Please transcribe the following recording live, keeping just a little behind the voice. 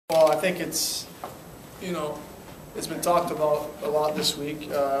Well, I think it's, it's been talked about a lot this week.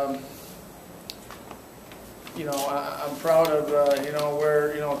 I'm proud of,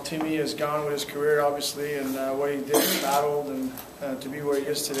 where, Timmy has gone with his career, obviously, and what he did, battled, and to be where he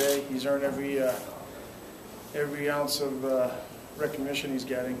is today. He's earned every ounce of recognition he's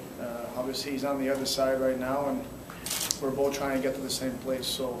getting. Obviously, he's on the other side right now, and we're both trying to get to the same place.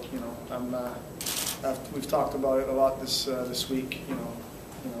 So, we've talked about it a lot this week.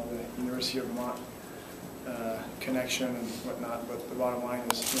 The University of Vermont connection and whatnot. But the bottom line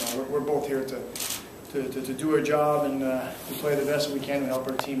is, we're both here to do our job and to play the best we can to help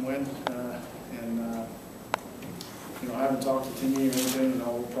our team win. I haven't talked to Timmy or anything.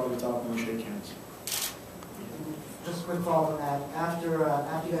 We'll probably talk when we shake hands. Just a quick follow on that. After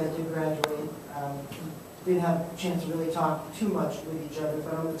you guys did graduate, didn't have a chance to really talk too much with each other,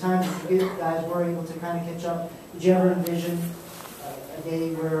 but on the times that you guys were able to kind of catch up, did you ever envision a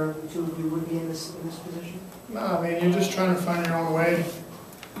day where the two of you would be in this position? No, you're just trying to find your own way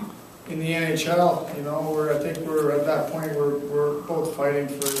in the NHL. I think we're at that point where we're both fighting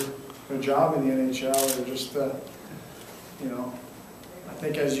for a job in the NHL. Or just, I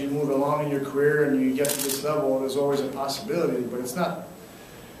think as you move along in your career and you get to this level, there's always a possibility, but it's not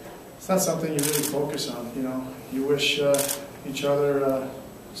something you really focus on. You wish each other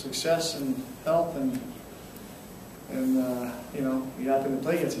success and health, and you happen to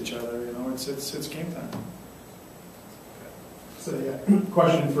play against each other. It's game time. So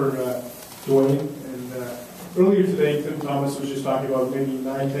question for Dwayne. And earlier today, Tim Thomas was just talking about maybe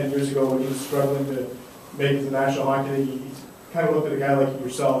 9-10 years ago when he was struggling to make it to the National Hockey League. He kind of looked at a guy like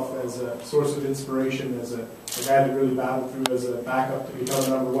yourself as a source of inspiration, as a guy that really battled through as a backup to become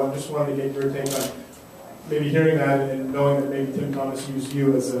number one. Just wanted to get your take on maybe hearing that and knowing that maybe Tim Thomas used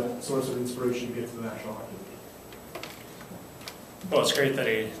you as a source of inspiration to get to the National Hockey League. Well, it's great that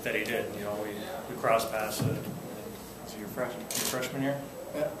he did. We crossed paths. Was it your freshman year?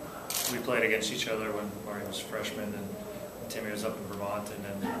 Yeah. We played against each other when he was a freshman, and Timmy was up in Vermont, and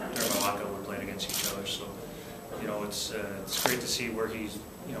then during my lockout we played against each other. So, it's great to see where he's,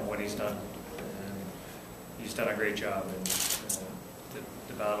 what he's done. And he's done a great job, and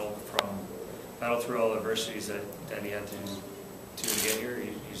the battle through all the adversities that he had to get here.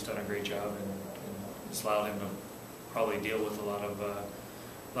 He's done a great job, and it's allowed him to probably deal with a lot of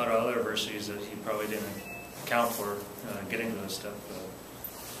other adversities that he probably didn't account for getting to this stuff.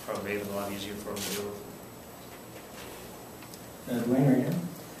 Probably made it a lot easier for him to deal with. Dwayne, right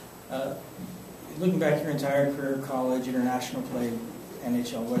here. Looking back your entire career, college, international play,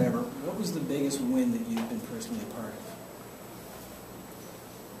 NHL, whatever, what was the biggest win that you've been personally a part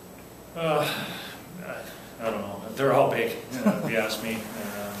of? I don't know. They're all big, if you ask me.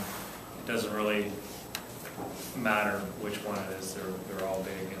 It doesn't really matter which one it is. They're all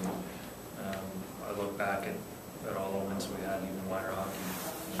big, and I look back at all the wins we had, even minor hockey.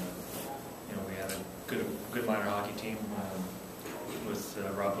 We had a good minor hockey team. With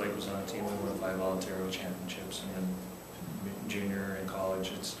Rob Blake was on the team. We won 5 Ontario championships, and then junior and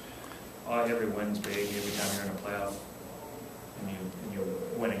college. Every win's big. Every time you're in a playoff and you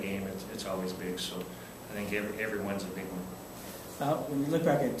win a game, it's always big. So I think every win's a big one. When you look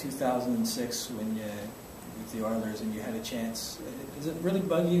back at 2006 when you with the Oilers and you had a chance, does it really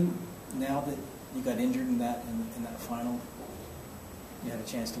bug you now that you got injured in that final? You had a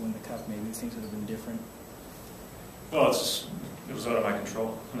chance to win the cup. Maybe things would have been different. Well, it was out of my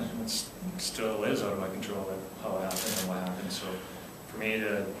control. It still is out of my control how it happened and what happened. So for me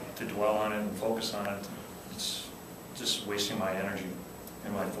to dwell on it and focus on it, it's just wasting my energy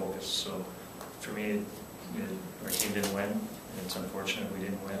and my focus. So for me, our team didn't win. It's unfortunate we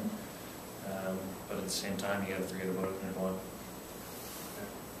didn't win. But at the same time, you got to forget about it and move on.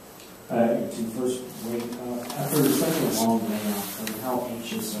 First, Wade, after such a long layoff, how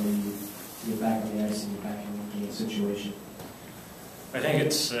anxious are you to get back on the ice and get back in the situation? I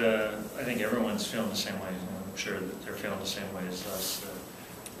think everyone's feeling the same way. I'm sure that they're feeling the same way as us.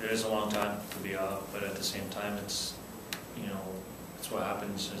 It is a long time to be off, but at the same time, it's what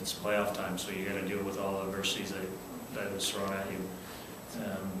happens. It's playoff time, so you got to deal with all the adversities that is thrown at you.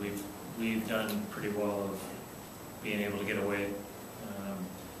 We've done pretty well of being able to get away,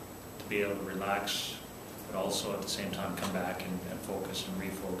 to be able to relax, but also at the same time come back and focus and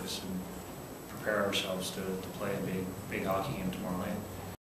refocus and prepare ourselves to play a big hockey game tomorrow night.